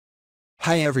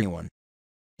Hi everyone.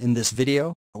 In this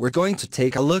video, we're going to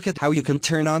take a look at how you can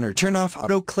turn on or turn off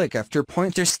auto-click after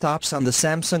pointer stops on the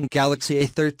Samsung Galaxy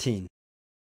A13.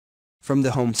 From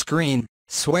the home screen,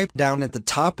 swipe down at the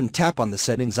top and tap on the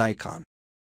settings icon.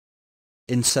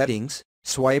 In settings,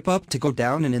 swipe up to go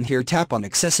down and in here tap on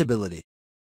accessibility.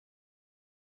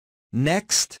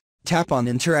 Next, tap on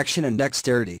interaction and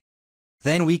dexterity.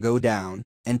 Then we go down,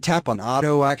 and tap on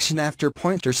auto action after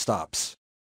pointer stops.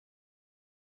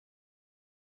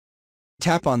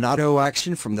 Tap on auto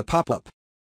action from the pop-up.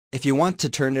 If you want to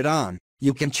turn it on,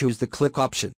 you can choose the click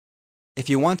option. If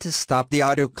you want to stop the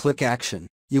auto click action,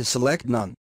 you select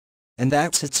none. And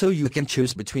that's it, so you can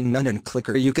choose between none and click,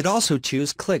 or you could also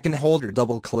choose click and hold or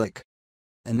double click.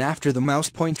 And after the mouse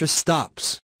pointer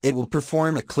stops, it will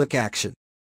perform a click action.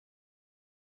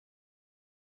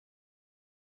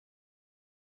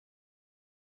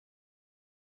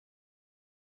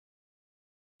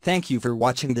 Thank you for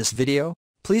watching this video.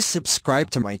 Please subscribe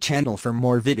to my channel for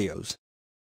more videos.